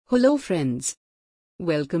Hello friends.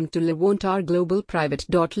 Welcome to Levontar Global Private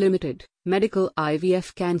Limited, Medical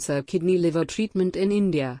IVF Cancer Kidney Liver Treatment in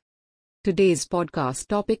India. Today's podcast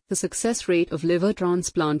topic: the success rate of liver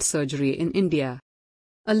transplant surgery in India.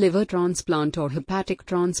 A liver transplant or hepatic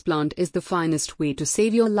transplant is the finest way to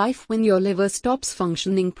save your life when your liver stops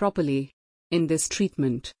functioning properly. In this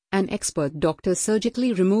treatment, an expert doctor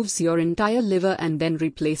surgically removes your entire liver and then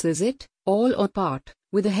replaces it, all or part,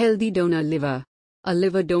 with a healthy donor liver. A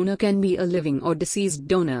liver donor can be a living or deceased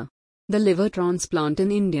donor. The liver transplant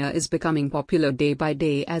in India is becoming popular day by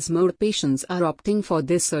day as more patients are opting for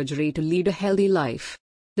this surgery to lead a healthy life.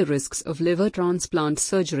 The risks of liver transplant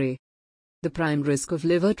surgery. The prime risk of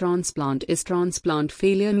liver transplant is transplant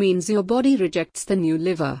failure, means your body rejects the new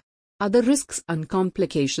liver. Other risks and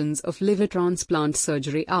complications of liver transplant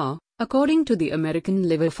surgery are, according to the American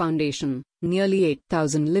Liver Foundation, nearly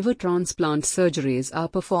 8,000 liver transplant surgeries are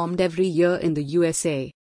performed every year in the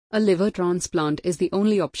USA. A liver transplant is the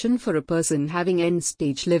only option for a person having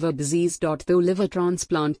end-stage liver disease. Though liver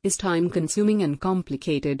transplant is time-consuming and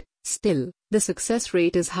complicated, still, the success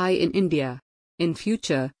rate is high in India. In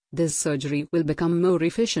future, this surgery will become more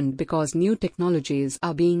efficient because new technologies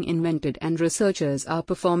are being invented and researchers are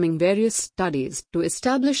performing various studies to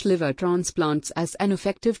establish liver transplants as an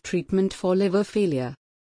effective treatment for liver failure.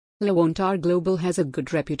 Levontar Global has a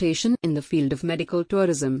good reputation in the field of medical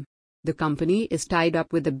tourism. The company is tied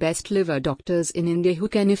up with the best liver doctors in India who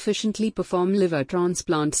can efficiently perform liver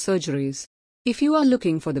transplant surgeries. If you are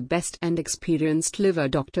looking for the best and experienced liver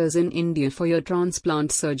doctors in India for your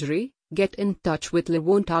transplant surgery, get in touch with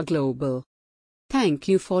Levontar Global. Thank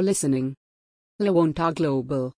you for listening. Levontar Global.